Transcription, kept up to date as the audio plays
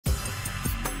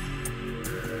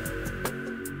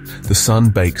The sun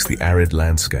bakes the arid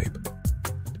landscape.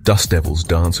 Dust devils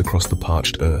dance across the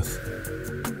parched earth.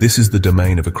 This is the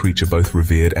domain of a creature both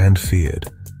revered and feared.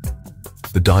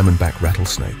 The Diamondback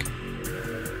Rattlesnake.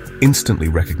 Instantly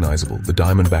recognizable, the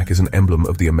diamondback is an emblem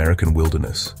of the American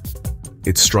wilderness.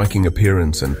 Its striking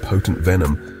appearance and potent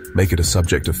venom make it a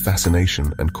subject of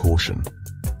fascination and caution.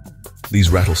 These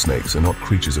rattlesnakes are not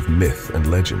creatures of myth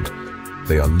and legend.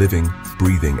 They are living,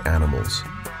 breathing animals.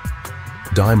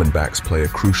 Diamondbacks play a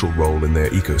crucial role in their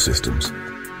ecosystems.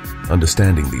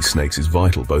 Understanding these snakes is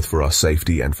vital both for our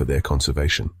safety and for their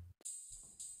conservation.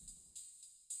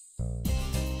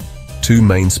 Two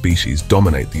main species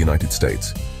dominate the United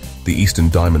States, the Eastern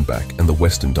Diamondback and the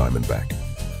Western Diamondback.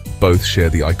 Both share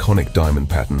the iconic diamond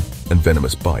pattern and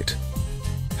venomous bite.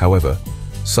 However,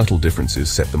 subtle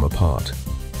differences set them apart.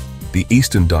 The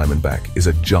Eastern Diamondback is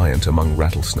a giant among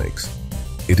rattlesnakes.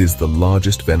 It is the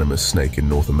largest venomous snake in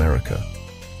North America.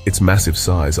 Its massive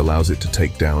size allows it to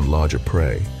take down larger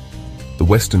prey. The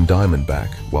Western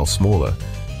Diamondback, while smaller,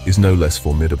 is no less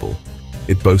formidable.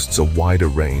 It boasts a wider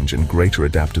range and greater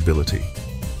adaptability.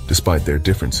 Despite their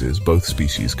differences, both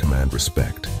species command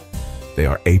respect. They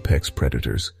are apex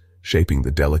predators, shaping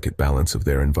the delicate balance of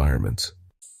their environments.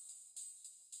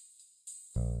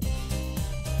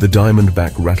 The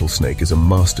Diamondback Rattlesnake is a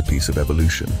masterpiece of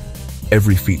evolution.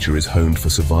 Every feature is honed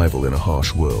for survival in a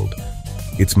harsh world.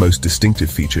 Its most distinctive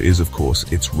feature is, of course,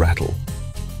 its rattle.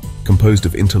 Composed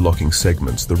of interlocking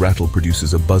segments, the rattle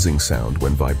produces a buzzing sound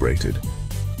when vibrated.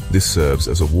 This serves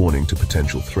as a warning to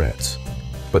potential threats.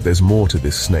 But there's more to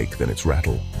this snake than its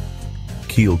rattle.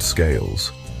 Keeled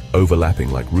scales,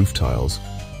 overlapping like roof tiles,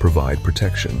 provide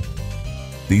protection.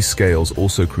 These scales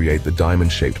also create the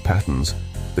diamond-shaped patterns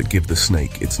that give the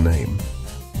snake its name.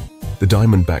 The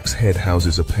diamondback's head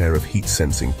houses a pair of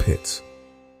heat-sensing pits.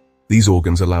 These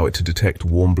organs allow it to detect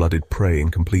warm-blooded prey in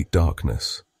complete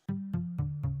darkness.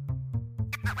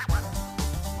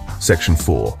 Section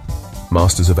 4.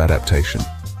 Masters of Adaptation.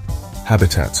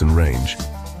 Habitats and range.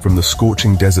 From the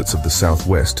scorching deserts of the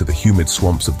southwest to the humid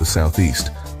swamps of the southeast,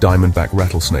 diamondback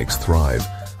rattlesnakes thrive.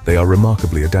 They are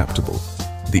remarkably adaptable.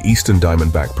 The Eastern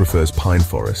Diamondback prefers pine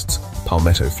forests,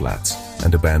 palmetto flats,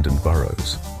 and abandoned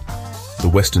burrows. The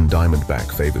Western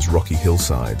Diamondback favors rocky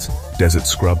hillsides, desert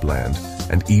scrubland,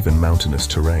 and even mountainous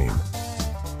terrain.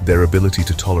 Their ability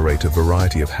to tolerate a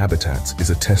variety of habitats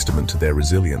is a testament to their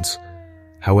resilience.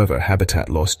 However, habitat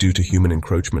loss due to human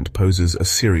encroachment poses a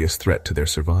serious threat to their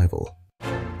survival.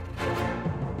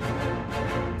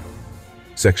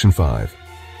 Section 5.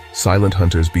 Silent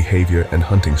hunters' behavior and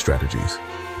hunting strategies.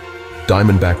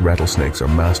 Diamondback rattlesnakes are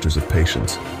masters of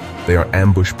patience. They are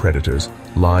ambush predators,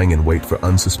 lying in wait for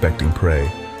unsuspecting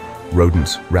prey.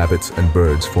 Rodents, rabbits, and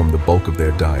birds form the bulk of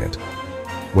their diet.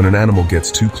 When an animal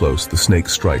gets too close, the snake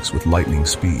strikes with lightning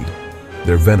speed.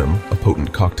 Their venom, a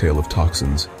potent cocktail of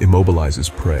toxins,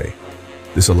 immobilizes prey.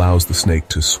 This allows the snake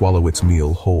to swallow its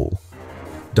meal whole.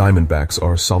 Diamondbacks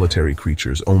are solitary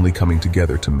creatures only coming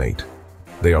together to mate.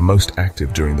 They are most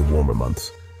active during the warmer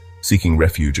months, seeking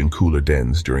refuge in cooler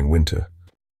dens during winter.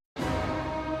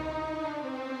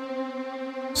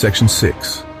 Section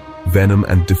 6. Venom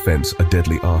and defense, a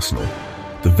deadly arsenal.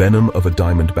 The venom of a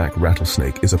diamondback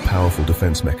rattlesnake is a powerful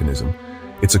defense mechanism.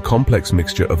 It's a complex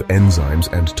mixture of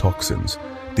enzymes and toxins.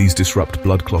 These disrupt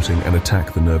blood clotting and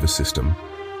attack the nervous system.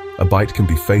 A bite can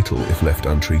be fatal if left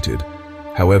untreated.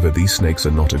 However, these snakes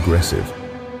are not aggressive.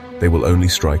 They will only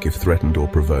strike if threatened or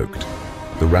provoked.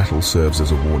 The rattle serves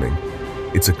as a warning.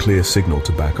 It's a clear signal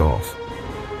to back off.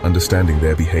 Understanding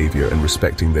their behavior and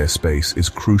respecting their space is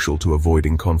crucial to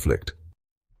avoiding conflict.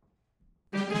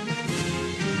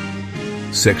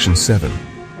 Section 7.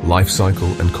 Life cycle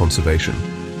and conservation.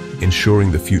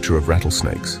 Ensuring the future of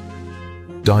rattlesnakes.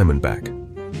 Diamondback.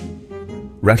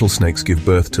 Rattlesnakes give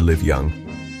birth to live young.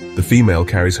 The female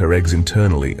carries her eggs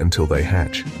internally until they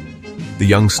hatch. The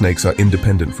young snakes are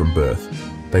independent from birth.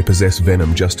 They possess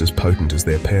venom just as potent as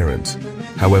their parents.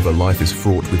 However, life is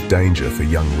fraught with danger for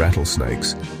young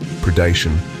rattlesnakes.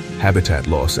 Predation, habitat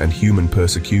loss, and human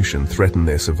persecution threaten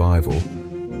their survival.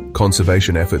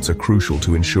 Conservation efforts are crucial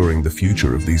to ensuring the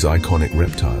future of these iconic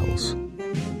reptiles.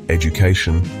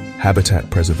 Education, habitat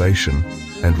preservation,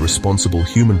 and responsible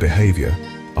human behavior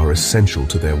are essential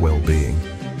to their well-being.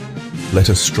 Let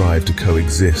us strive to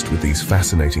coexist with these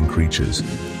fascinating creatures,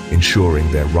 ensuring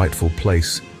their rightful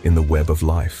place in the web of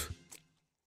life.